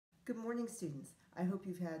Good morning, students. I hope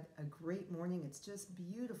you've had a great morning. It's just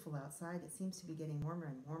beautiful outside. It seems to be getting warmer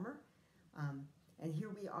and warmer. And here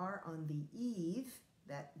we are on the eve.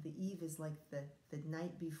 The eve is like the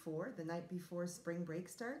night before spring break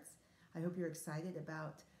starts. I hope you're excited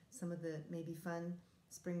about some of the maybe fun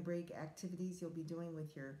spring break activities you'll be doing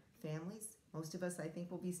with your families. Most of us, I think,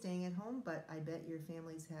 will be staying at home, but I bet your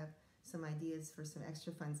families have some ideas for some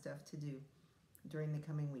extra fun stuff to do during the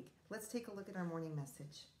coming week. Let's take a look at our morning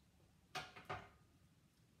message.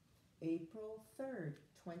 April 3rd,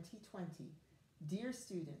 2020. Dear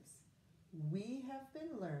students, we have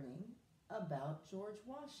been learning about George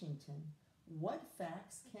Washington. What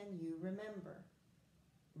facts can you remember?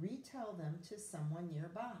 Retell them to someone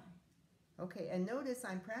nearby. Okay, and notice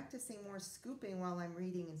I'm practicing more scooping while I'm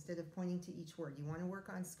reading instead of pointing to each word. You want to work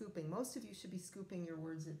on scooping. Most of you should be scooping your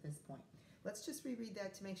words at this point. Let's just reread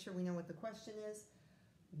that to make sure we know what the question is.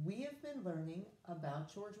 We have been learning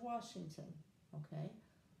about George Washington, okay?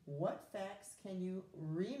 What facts can you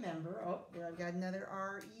remember? Oh, there I've got another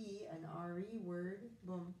R-E, an R-E word,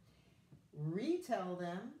 boom. Retell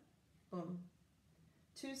them, boom,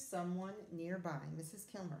 to someone nearby, Mrs.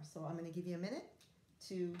 Kilmer. So I'm going to give you a minute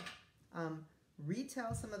to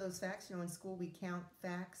retell some of those facts. You know, in school we count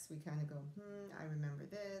facts. We kind of go, I remember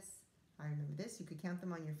this, I remember this. You could count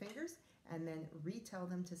them on your fingers and then retell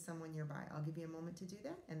them to someone nearby. I'll give you a moment to do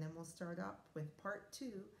that, and then we'll start up with part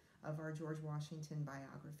 2 of our George Washington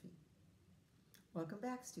biography. Welcome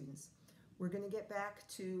back, students. We're going to get back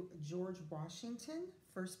to George Washington,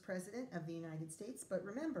 first president of the United States. But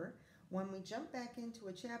remember, when we jump back into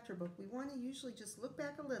a chapter book, we want to usually just look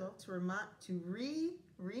back a little to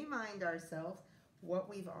remind ourselves what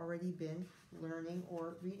we've already been learning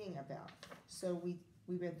or reading about. So we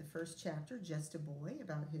read the first chapter, Just a Boy,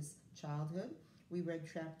 about his childhood. We read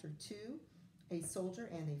chapter 2, A Soldier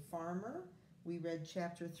and a Farmer. We read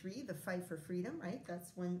chapter 3, The Fight for Freedom, right?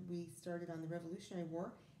 That's when we started on the Revolutionary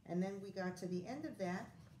War. And then we got to the end of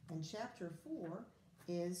that, and chapter 4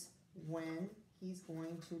 is when he's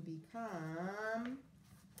going to become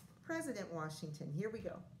President Washington. Here we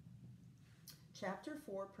go. Chapter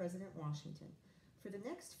 4, President Washington. For the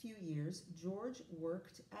next few years, George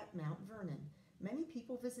worked at Mount Vernon. Many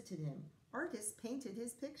people visited him. Artists painted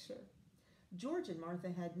his picture. George and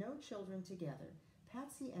Martha had no children together.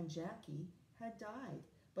 Patsy and Jackie had died,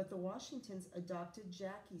 but the Washingtons adopted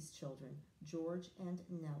Jackie's children, George and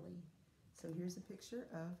Nellie. So here's a picture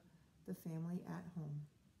of the family at home.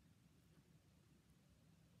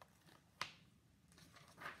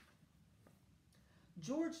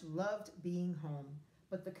 George loved being home,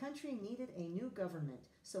 but the country needed a new government.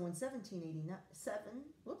 So in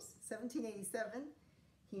 1787,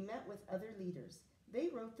 he met with other leaders. They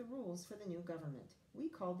wrote the rules for the new government. We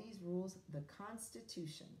call these rules the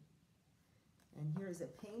Constitution. And here is a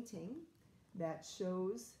painting that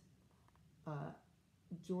shows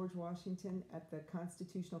George Washington at the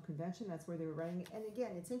Constitutional Convention. That's where they were writing. And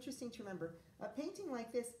again, it's interesting to remember, a painting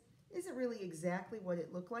like this isn't really exactly what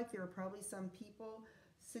it looked like. There were probably some people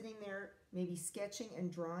sitting there maybe sketching and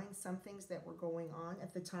drawing some things that were going on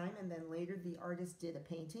at the time, and then later the artist did a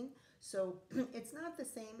painting. So it's not the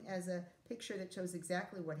same as a picture that shows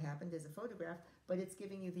exactly what happened as a photograph, but it's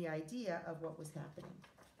giving you the idea of what was happening.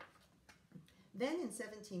 Then in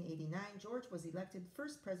 1789, George was elected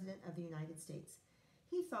first president of the United States.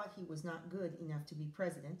 He thought he was not good enough to be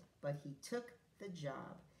president, but he took the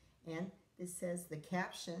job. And this says, the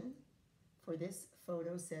caption for this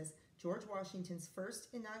photo says, George Washington's first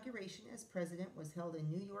inauguration as president was held in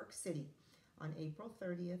New York City on April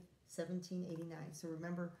 30th, 1789. So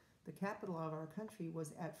remember, the capital of our country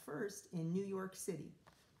was at first in New York City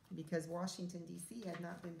because Washington, D.C. had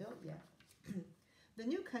not been built yet. The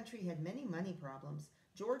new country had many money problems.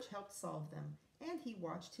 George helped solve them, and he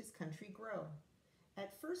watched his country grow.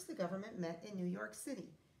 At first, the government met in New York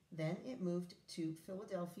City. Then it moved to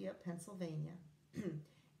Philadelphia, Pennsylvania.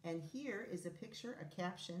 And here is a picture, a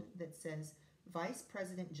caption that says, Vice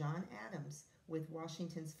President John Adams with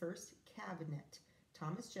Washington's first cabinet,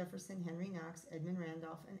 Thomas Jefferson, Henry Knox, Edmund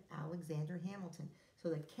Randolph, and Alexander Hamilton. So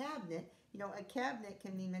the cabinet, you know, a cabinet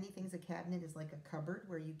can mean many things. A cabinet is like a cupboard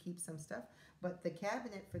where you keep some stuff. But the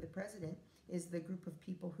cabinet for the president is the group of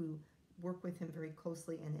people who work with him very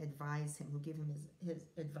closely and advise him, who give him his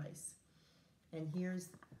advice. And here's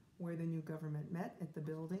where the new government met, at the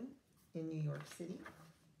building in New York City.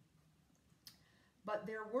 But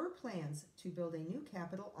there were plans to build a new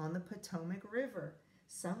capital on the Potomac River.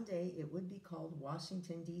 Someday it would be called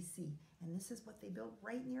Washington, D.C. And this is what they built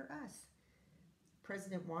right near us.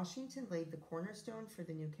 President Washington laid the cornerstone for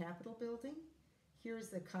the new Capitol building. Here's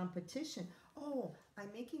the competition. Oh,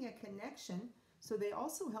 I'm making a connection So they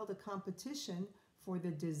also held a competition for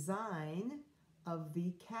the design of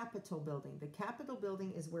the Capitol building. The Capitol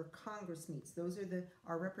building is where Congress meets. Those are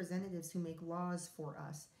our representatives who make laws for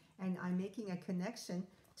us. And I'm making a connection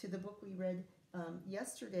to the book we read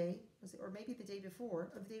yesterday, or maybe the day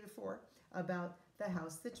before, about the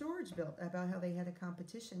house that George built, about how they had a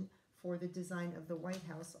competition for the design of the White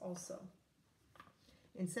House also.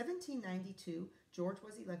 In 1792, George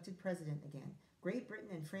was elected president again. Great Britain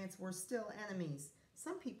and France were still enemies.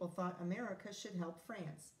 Some people thought America should help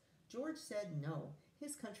France. George said no.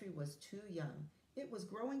 His country was too young. It was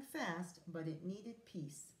growing fast, but it needed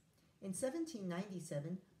peace. In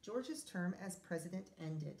 1797, George's term as president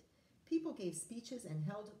ended. People gave speeches and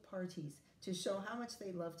held parties to show how much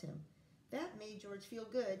they loved him. That made George feel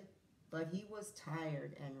good, but he was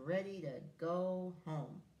tired and ready to go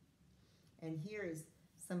home. And here is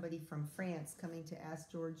somebody from France coming to ask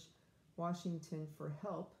George Washington for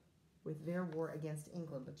help with their war against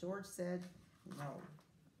England. But George said no.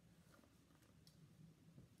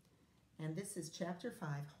 And this is chapter 5,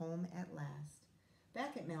 Home at Last.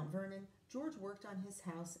 Back at Mount Vernon, George worked on his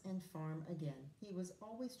house and farm again. He was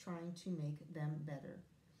always trying to make them better.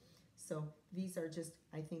 So these are just,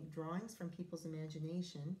 I think, drawings from people's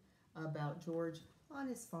imagination about George on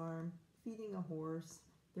his farm, feeding a horse.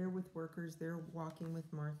 They're with workers. They're walking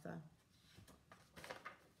with Martha.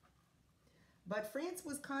 But France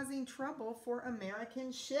was causing trouble for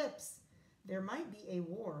American ships. There might be a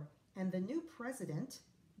war, and the new president,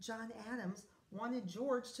 John Adams, wanted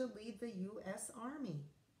George to lead the U.S. Army.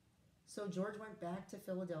 So George went back to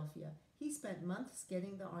Philadelphia. He spent months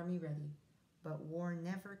getting the army ready, but war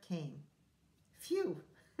never came. Phew!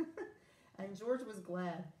 And George was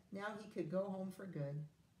glad. Now he could go home for good.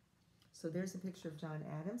 So there's a picture of John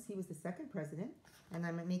Adams. He was the second president, and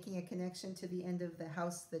I'm making a connection to the end of The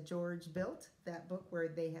House That George Built, that book where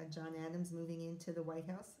they had John Adams moving into the White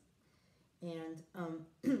House. And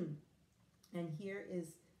and here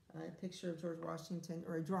is a picture of George Washington,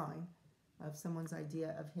 or a drawing of someone's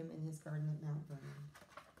idea of him in his garden at Mount Vernon.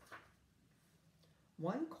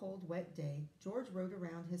 One cold, wet day, George rode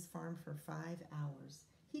around his farm for 5 hours.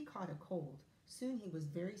 He caught a cold. Soon he was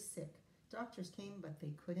very sick. Doctors came, but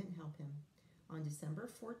they couldn't help him. On December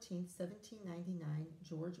 14, 1799,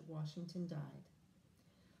 George Washington died.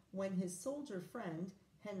 When his soldier friend,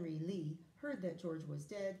 Henry Lee, heard that George was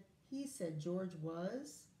dead, he said George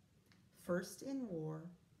was first in war,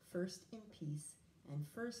 first in peace, and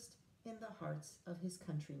first in the hearts of his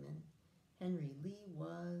countrymen. Henry Lee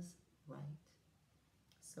was right.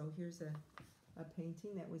 So here's a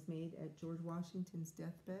painting that was made at George Washington's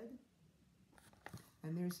deathbed.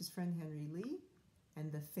 And there's his friend Henry Lee,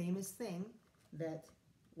 and the famous thing that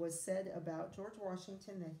was said about George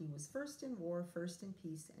Washington, that he was first in war, first in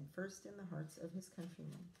peace, and first in the hearts of his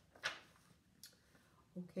countrymen.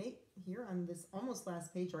 Okay, here on this almost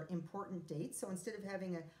last page are important dates. So instead of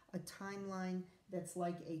having a timeline that's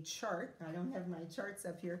like a chart, I don't have my charts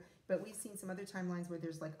up here, but we've seen some other timelines where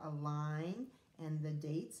there's like a line and the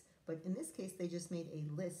dates. But in this case, they just made a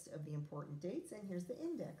list of the important dates, and here's the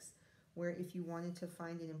index, where if you wanted to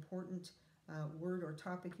find an important word or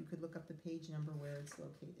topic, you could look up the page number where it's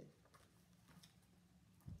located.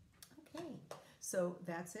 Okay, so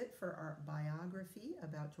that's it for our biography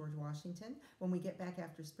about George Washington. When we get back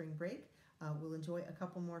after spring break, we'll enjoy a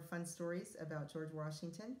couple more fun stories about George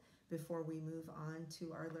Washington before we move on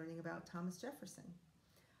to our learning about Thomas Jefferson.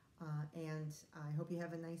 And I hope you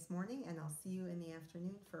have a nice morning, and I'll see you in the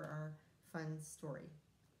afternoon for our fun story.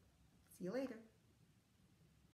 See you later.